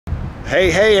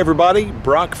Hey everybody,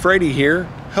 Brock Frady here,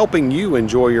 helping you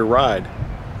enjoy your ride.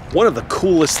 One of the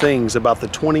coolest things about the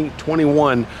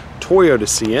 2021 Toyota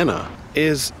Sienna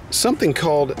is something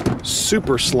called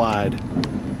Super Slide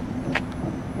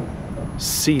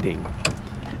seating.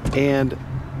 And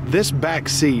this back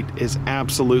seat is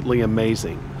absolutely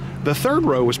amazing. The third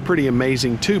row is pretty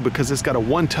amazing too because it's got a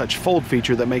one-touch fold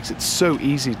feature that makes it so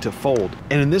easy to fold.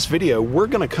 And in this video, we're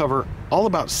gonna cover all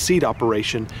about seat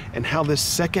operation and how this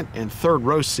second and third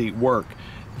row seat work.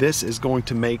 This is going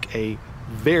to make a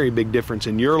very big difference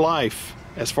in your life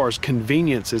as far as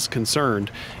convenience is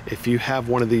concerned if you have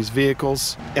one of these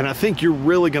vehicles. And I think you're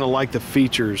really gonna like the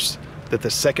features that the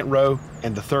second row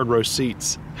and the third row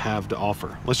seats have to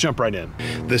offer. Let's jump right in.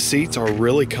 The seats are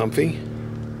really comfy.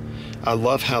 I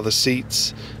love how the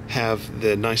seats have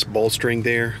the nice bolstering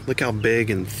there. Look how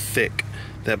big and thick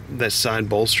that side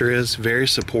bolster is. Very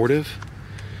supportive.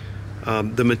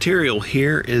 The material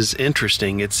here is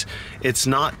interesting. It's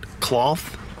not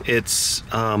cloth. It's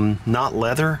not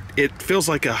leather. It feels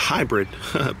like a hybrid,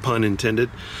 pun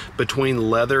intended, between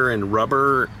leather and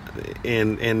rubber,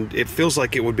 and it feels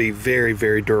like it would be very,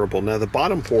 very durable. Now the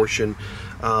bottom portion,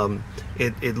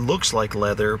 it looks like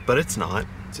leather, but it's not.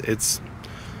 It's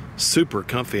super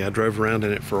comfy. I drove around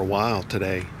in it for a while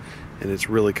today and it's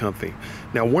really comfy.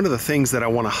 Now one of the things that I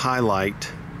want to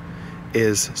highlight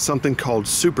is something called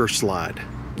Super Slide.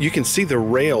 You can see the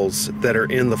rails that are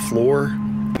in the floor.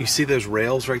 You see those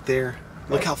rails right there?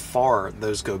 Look how far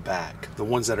those go back, the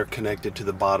ones that are connected to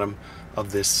the bottom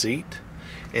of this seat.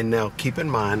 And now keep in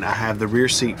mind, I have the rear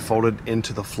seat folded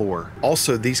into the floor.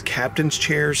 Also, these captain's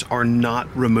chairs are not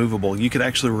removable. You could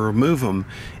actually remove them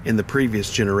in the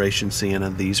previous generation Sienna.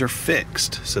 These are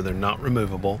fixed, so they're not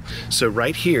removable. So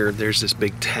right here, there's this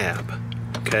big tab,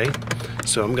 okay?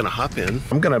 So I'm gonna hop in.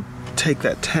 I'm gonna take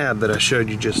that tab that I showed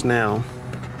you just now,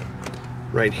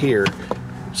 right here,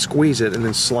 squeeze it and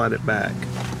then slide it back.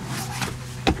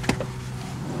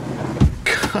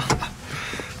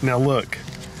 Now look.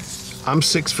 I'm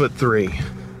 6'3",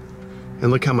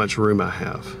 and look how much room I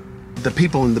have. The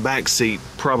people in the back seat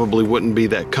probably wouldn't be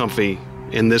that comfy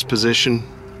in this position.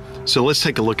 So let's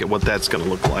take a look at what that's gonna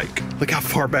look like. Look how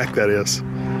far back that is.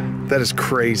 That is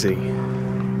crazy.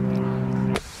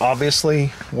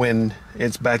 Obviously, when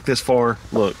it's back this far,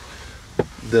 look,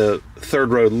 the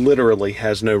third row literally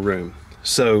has no room.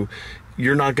 So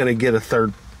you're not gonna get a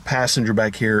third passenger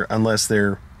back here unless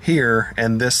they're here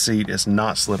and this seat is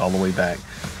not slid all the way back.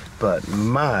 But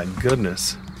my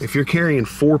goodness, if you're carrying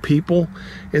 4 people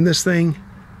in this thing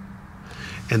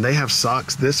and they have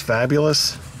socks this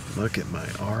fabulous, look at my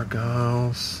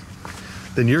Argos,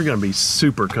 then you're gonna be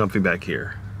super comfy back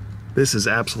here. This is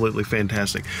absolutely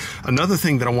fantastic. Another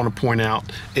thing that I wanna point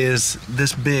out is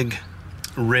this big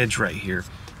ridge right here.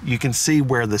 You can see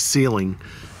where the ceiling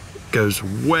goes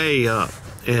way up.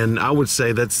 And I would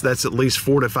say that's at least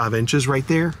 4 to 5 inches right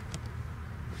there.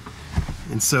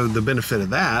 And so the benefit of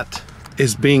that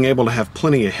is being able to have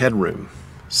plenty of headroom.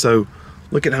 So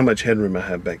look at how much headroom I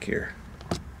have back here.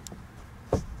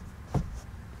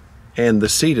 And the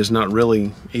seat is not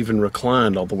really even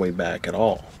reclined all the way back at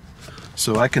all.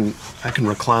 So I can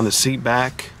recline the seat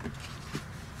back.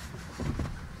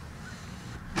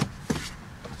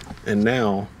 And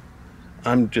now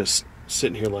I'm just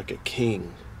sitting here like a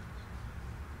king.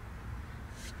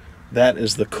 That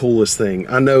is the coolest thing.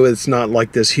 I know it's not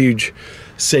like this huge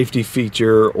safety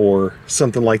feature or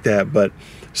something like that, but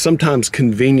sometimes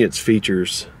convenience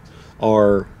features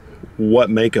are what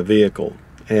make a vehicle.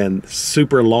 And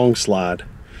super long slide,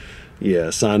 yeah,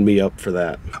 sign me up for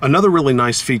that. Another really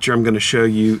nice feature I'm going to show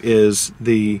you is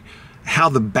how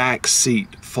the back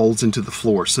seat folds into the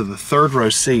floor. So the third row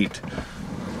seat,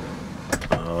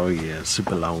 oh yeah,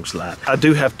 super long slide. I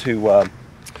do have to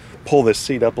pull this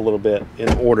seat up a little bit in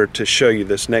order to show you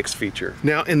this next feature.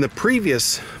 Now in the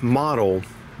previous model,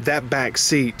 that back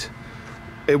seat,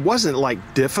 it wasn't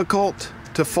like difficult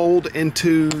to fold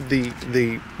into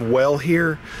the well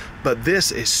here, but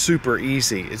this is super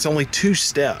easy. It's only 2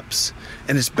 steps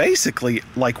and it's basically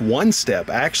like 1 step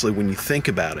actually when you think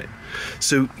about it.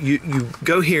 So you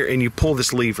go here and you pull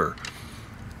this lever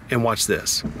and watch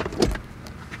this.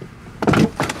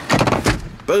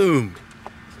 Boom.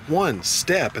 1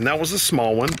 step, and that was a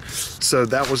small one. So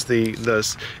that was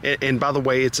and by the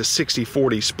way, it's a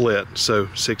 60-40 split, so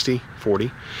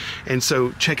 60-40. And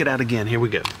so check it out again, here we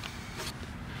go.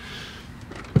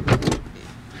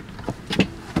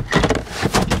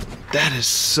 That is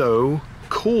so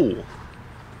cool.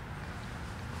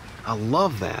 I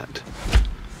love that.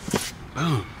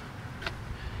 Boom.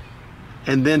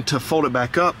 And then to fold it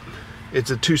back up,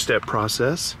 it's a 2-step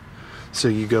process. So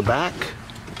you go back,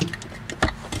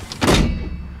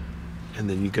 and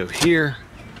then you go here,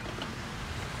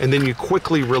 and then you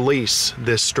quickly release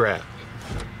this strap,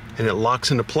 and it locks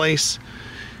into place.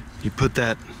 You put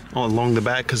that along the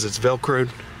back because it's Velcroed,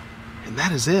 and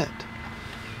that is it.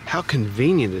 How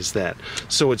convenient is that?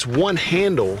 So it's one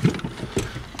handle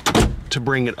to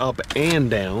bring it up and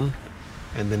down,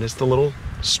 and then it's the little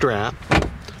strap.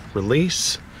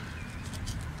 Release.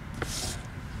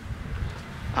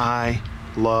 I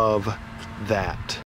love that.